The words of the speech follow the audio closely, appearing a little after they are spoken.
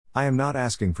I am not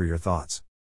asking for your thoughts.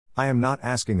 I am not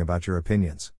asking about your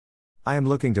opinions. I am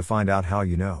looking to find out how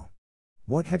you know.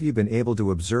 What have you been able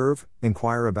to observe,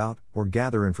 inquire about, or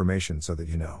gather information so that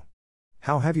you know?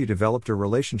 How have you developed a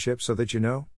relationship so that you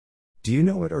know? Do you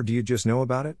know it or do you just know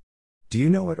about it? Do you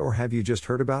know it or have you just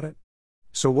heard about it?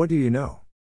 So what do you know?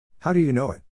 How do you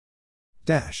know it?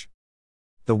 Dash.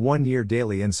 The 1-year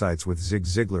daily insights with Zig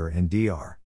Ziglar and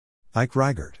Dr. Ike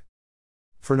Reighard.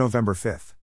 For November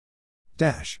 5th.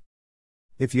 Dash.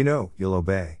 If you know, you'll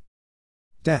obey.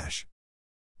 Dash.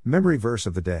 Memory verse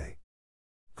of the day.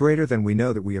 Greater than we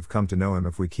know that we have come to know him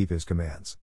if we keep his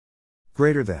commands.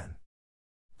 Greater than.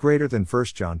 Greater than 1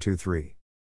 John 2:3.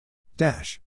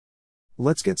 Dash.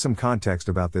 Let's get some context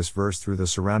about this verse through the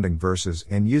surrounding verses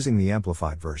and using the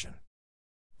Amplified Version.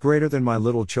 Greater than my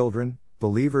little children,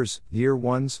 believers, dear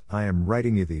ones, I am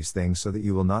writing you these things so that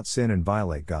you will not sin and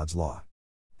violate God's law.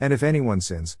 And if anyone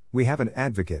sins, we have an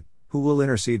advocate, who will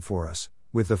intercede for us,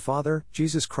 with the Father,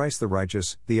 Jesus Christ the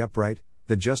righteous, the upright,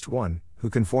 the just one, who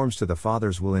conforms to the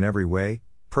Father's will in every way,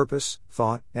 purpose,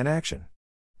 thought, and action.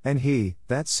 And he,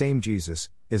 that same Jesus,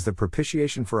 is the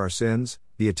propitiation for our sins,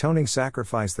 the atoning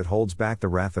sacrifice that holds back the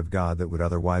wrath of God that would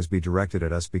otherwise be directed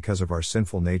at us because of our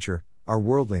sinful nature, our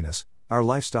worldliness, our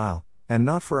lifestyle, and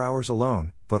not for ours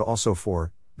alone, but also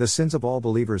for the sins of all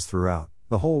believers throughout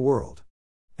the whole world.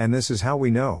 And this is how we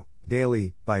know,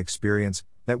 daily, by experience,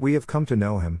 that we have come to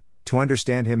know him, to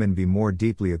understand him and be more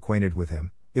deeply acquainted with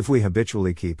him, if we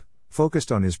habitually keep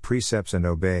focused on his precepts and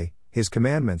obey his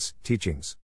commandments,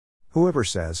 teachings. Whoever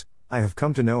says, I have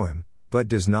come to know him, but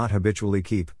does not habitually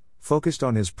keep focused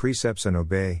on his precepts and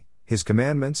obey his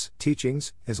commandments,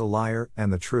 teachings, is a liar,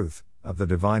 and the truth of the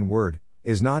divine word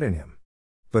is not in him.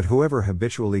 But whoever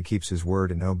habitually keeps his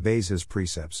word and obeys his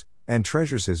precepts, and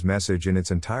treasures his message in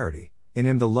its entirety, in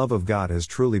him the love of God has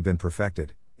truly been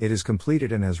perfected, it is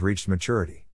completed and has reached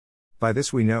maturity. By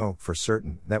this we know, for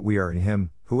certain, that we are in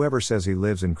him. Whoever says he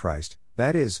lives in Christ,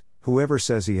 that is, whoever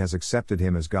says he has accepted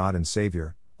him as God and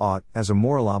Savior, ought, as a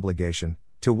moral obligation,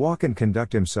 to walk and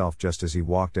conduct himself just as he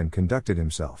walked and conducted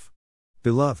himself.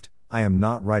 Beloved, I am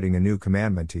not writing a new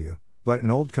commandment to you, but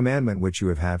an old commandment which you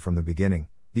have had from the beginning.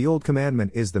 The old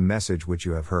commandment is the message which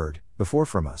you have heard before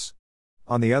from us.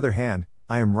 On the other hand,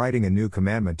 I am writing a new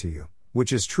commandment to you,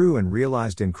 which is true and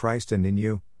realized in Christ and in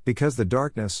you, because the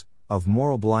darkness of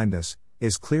moral blindness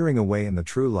is clearing away and the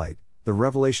true light, the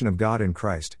revelation of God in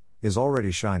Christ, is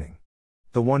already shining.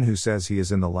 The one who says he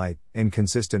is in the light, in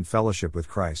consistent fellowship with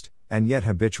Christ, and yet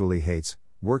habitually hates,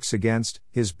 works against,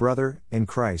 his brother, in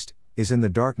Christ, is in the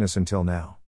darkness until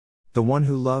now. The one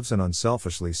who loves and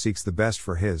unselfishly seeks the best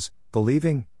for his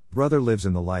believing brother lives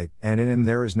in the light, and in him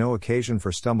there is no occasion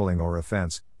for stumbling or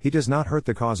offense. He does not hurt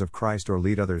the cause of Christ or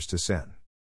lead others to sin.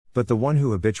 But the one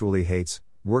who habitually hates,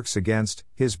 works against,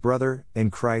 his brother,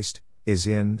 in Christ, is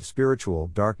in spiritual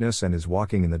darkness and is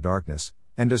walking in the darkness,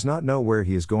 and does not know where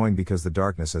he is going because the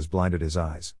darkness has blinded his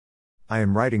eyes. I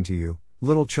am writing to you,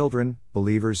 little children,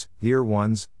 believers, dear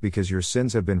ones, because your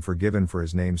sins have been forgiven for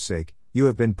his name's sake. You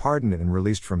have been pardoned and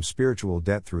released from spiritual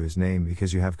debt through his name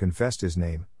because you have confessed his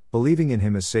name, believing in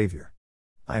him as Savior.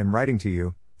 I am writing to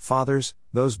you, fathers,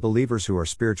 those believers who are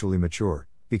spiritually mature,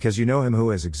 because you know him who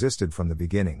has existed from the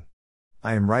beginning.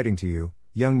 I am writing to you,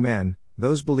 young men,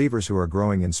 those believers who are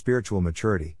growing in spiritual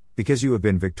maturity, because you have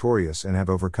been victorious and have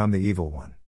overcome the evil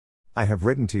one. I have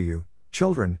written to you,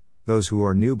 children, those who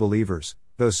are new believers,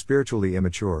 those spiritually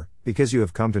immature, because you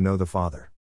have come to know the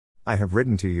Father. I have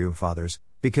written to you, fathers,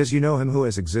 because you know him who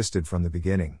has existed from the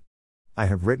beginning. I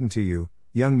have written to you,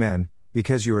 young men,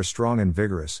 because you are strong and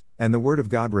vigorous, and the word of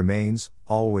God remains,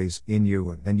 always, in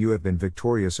you, and you have been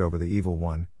victorious over the evil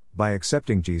one, by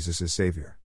accepting Jesus as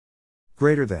Savior.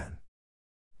 Greater than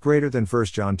 1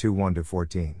 John 2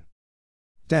 1-14.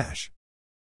 Dash.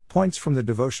 Points from the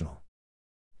devotional.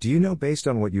 Do you know based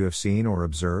on what you have seen or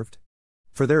observed?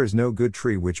 For there is no good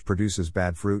tree which produces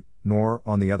bad fruit, nor,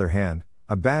 on the other hand,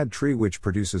 a bad tree which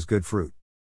produces good fruit.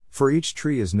 For each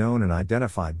tree is known and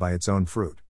identified by its own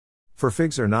fruit. For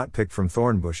figs are not picked from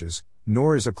thorn bushes,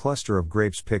 nor is a cluster of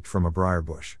grapes picked from a briar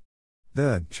bush.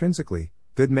 The intrinsically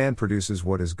good man produces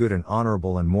what is good and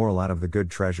honorable and moral out of the good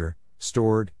treasure,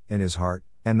 stored in his heart,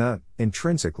 and the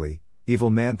intrinsically evil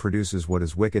man produces what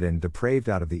is wicked and depraved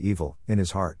out of the evil in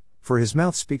his heart, for his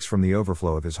mouth speaks from the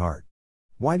overflow of his heart.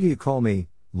 Why do you call me,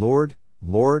 Lord,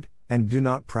 Lord, and do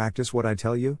not practice what I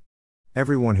tell you?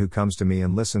 Everyone who comes to me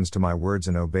and listens to my words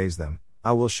and obeys them,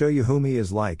 I will show you whom he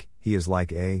is like. He is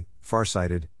like a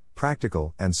farsighted,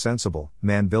 practical, and sensible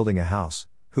man building a house,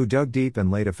 who dug deep and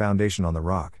laid a foundation on the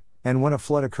rock, and when a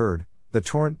flood occurred, the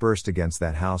torrent burst against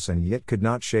that house and yet could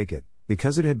not shake it,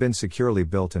 because it had been securely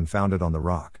built and founded on the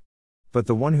rock. But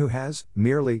the one who has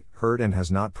merely heard and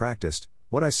has not practiced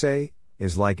what I say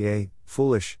is like a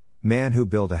foolish man who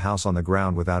built a house on the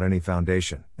ground without any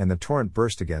foundation, and the torrent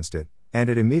burst against it, and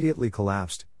it immediately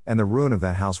collapsed, and the ruin of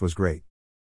that house was great.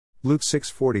 Luke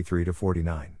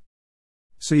 6:43-49.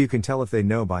 So you can tell if they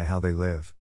know by how they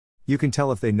live. You can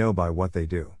tell if they know by what they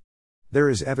do. There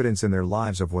is evidence in their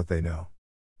lives of what they know.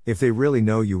 If they really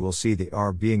know, you will see they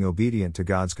are being obedient to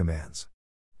God's commands.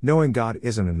 Knowing God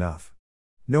isn't enough.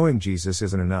 Knowing Jesus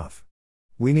isn't enough.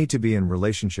 We need to be in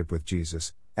relationship with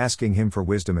Jesus, asking Him for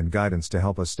wisdom and guidance to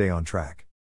help us stay on track.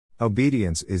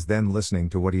 Obedience is then listening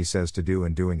to what He says to do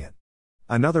and doing it.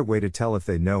 Another way to tell if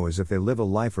they know is if they live a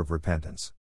life of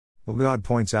repentance. When God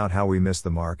points out how we miss the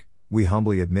mark, we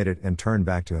humbly admit it and turn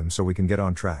back to Him so we can get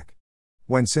on track.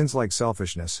 When sins like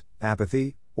selfishness,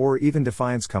 apathy, or even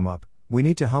defiance come up, we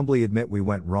need to humbly admit we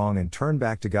went wrong and turn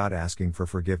back to God asking for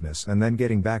forgiveness and then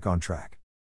getting back on track.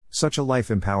 Such a life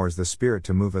empowers the Spirit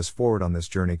to move us forward on this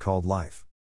journey called life.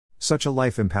 Such a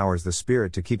life empowers the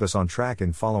Spirit to keep us on track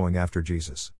in following after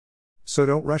Jesus. So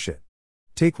don't rush it.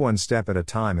 Take one step at a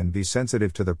time and be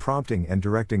sensitive to the prompting and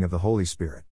directing of the Holy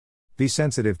Spirit. Be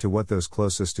sensitive to what those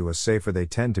closest to us say, for they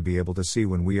tend to be able to see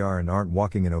when we are and aren't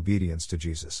walking in obedience to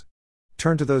Jesus.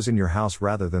 Turn to those in your house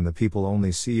rather than the people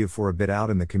only see you for a bit out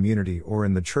in the community or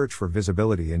in the church for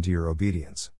visibility into your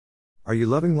obedience. Are you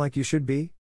loving like you should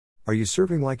be? Are you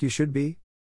serving like you should be?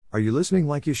 Are you listening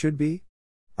like you should be?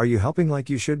 Are you helping like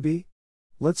you should be?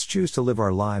 Let's choose to live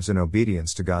our lives in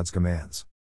obedience to God's commands.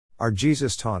 Our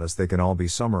Jesus taught us they can all be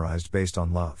summarized based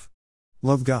on love.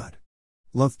 Love God.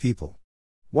 Love people.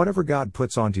 Whatever God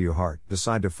puts onto your heart,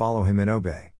 decide to follow Him and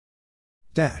obey.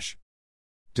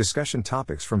 Discussion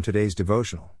topics from today's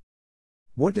devotional.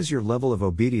 What does your level of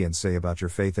obedience say about your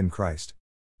faith in Christ?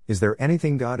 Is there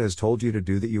anything God has told you to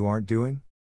do that you aren't doing?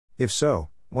 If so,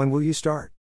 when will you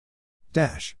start?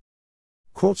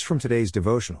 Quotes from today's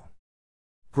devotional.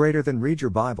 Greater than read your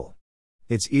Bible.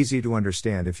 It's easy to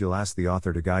understand if you'll ask the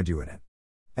author to guide you in it.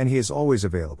 And he is always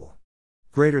available.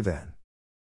 Greater than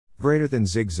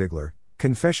Zig Ziglar,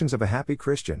 Confessions of a Happy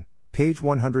Christian, page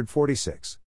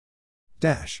 146.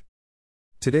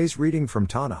 Today's reading from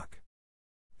Tanakh.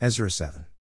 Ezra 7.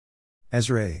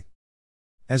 Ezra 8.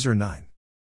 Ezra 9.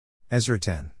 Ezra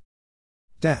 10.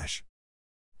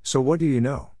 So what do you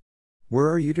know? Where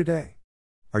are you today?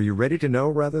 Are you ready to know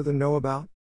rather than know about?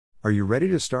 Are you ready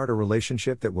to start a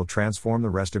relationship that will transform the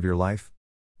rest of your life?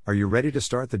 Are you ready to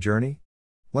start the journey?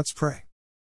 Let's pray.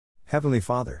 Heavenly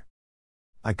Father,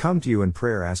 I come to you in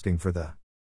prayer asking for the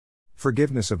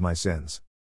forgiveness of my sins.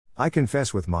 I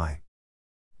confess with my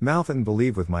mouth and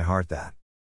believe with my heart that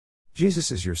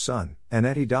Jesus is your Son, and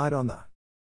that He died on the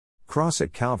cross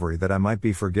at Calvary that I might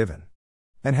be forgiven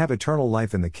and have eternal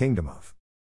life in the kingdom of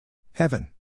heaven.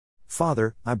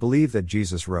 Father, I believe that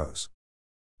Jesus rose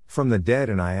from the dead,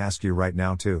 and I ask you right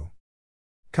now to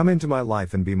come into my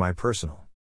life and be my personal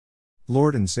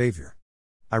Lord and Savior.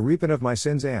 I repent of my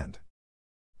sins and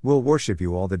will worship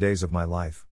you all the days of my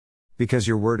life. Because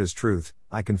your word is truth,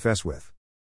 I confess with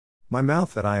my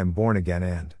mouth that I am born again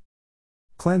and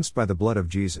cleansed by the blood of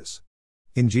Jesus.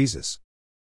 In Jesus'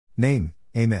 name,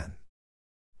 amen.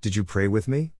 Did you pray with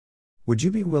me? Would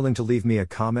you be willing to leave me a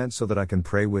comment so that I can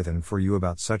pray with and for you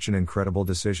about such an incredible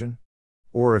decision?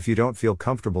 Or if you don't feel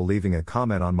comfortable leaving a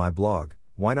comment on my blog,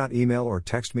 why not email or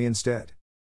text me instead?